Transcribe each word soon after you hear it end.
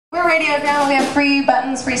We're Radio Now. We have free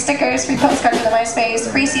buttons, free stickers, free postcards in the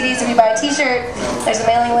MySpace, free CDs if you buy a t-shirt. There's a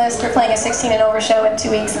mailing list. We're playing a 16 and over show in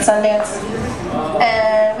 2 weeks at Sundance.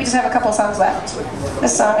 And we just have a couple songs left.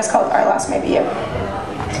 This song is called Our Loss May Be You.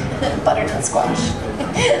 Butternut squash.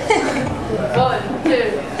 1,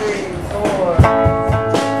 2.